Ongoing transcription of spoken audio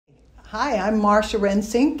Hi, I'm Marcia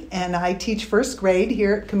Rensink, and I teach first grade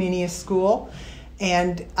here at Comenius School.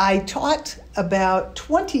 And I taught about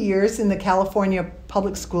 20 years in the California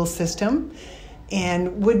public school system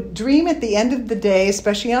and would dream at the end of the day,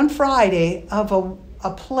 especially on Friday, of a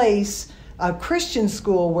place, a Christian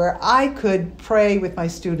school where I could pray with my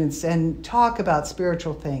students and talk about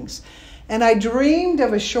spiritual things. And I dreamed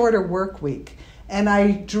of a shorter work week. And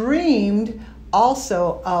I dreamed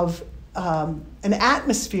also of an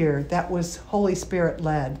atmosphere that was Holy Spirit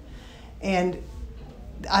led. And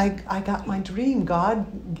I got my dream. God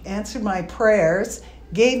answered my prayers,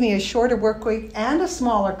 gave me a shorter work week and a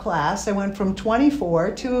smaller class. I went from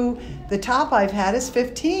 24 to the top I've had is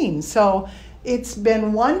 15. So it's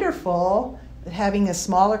been wonderful having a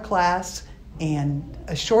smaller class and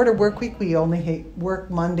a shorter work week. We only work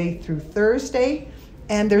Monday through Thursday.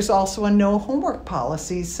 And there's also a no homework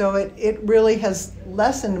policy, so it really has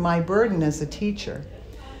lessened my burden as a teacher.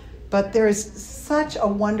 But there is such a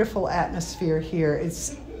wonderful atmosphere here.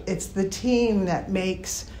 It's the team that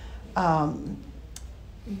makes the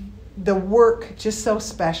work just so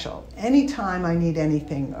special. Anytime I need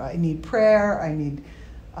anything, I need prayer, I need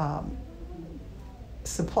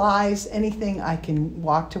supplies, anything, I can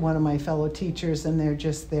walk to one of my fellow teachers and they're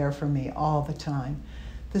just there for me all the time.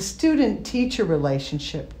 The student-teacher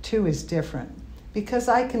relationship, too, is different because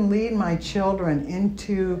I can lead my children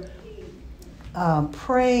into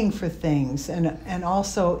praying for things and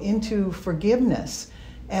also into forgiveness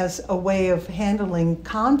as a way of handling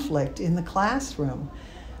conflict in the classroom.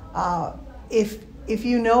 If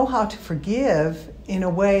you know how to forgive in a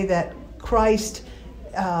way that Christ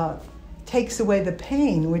takes away the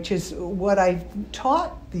pain, which is what I've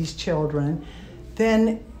taught these children,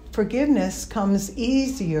 then forgiveness comes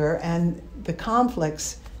easier and the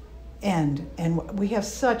conflicts end. And we have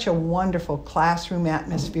such a wonderful classroom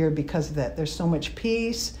atmosphere because of that. There's so much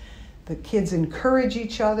peace. The kids encourage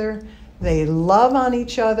each other. They love on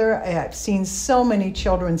each other. I've seen so many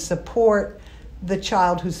children support the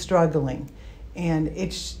child who's struggling. And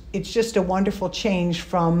it's just a wonderful change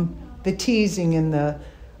from the teasing and the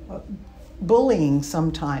bullying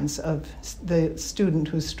sometimes of the student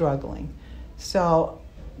who's struggling. So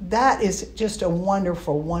that is just a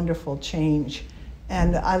wonderful, wonderful change.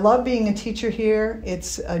 And I love being a teacher here.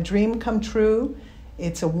 It's a dream come true.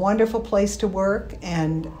 It's a wonderful place to work.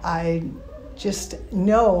 And I just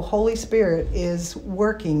know Holy Spirit is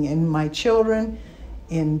working in my children,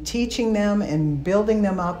 in teaching them and building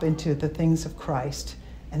them up into the things of Christ.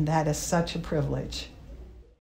 And that is such a privilege.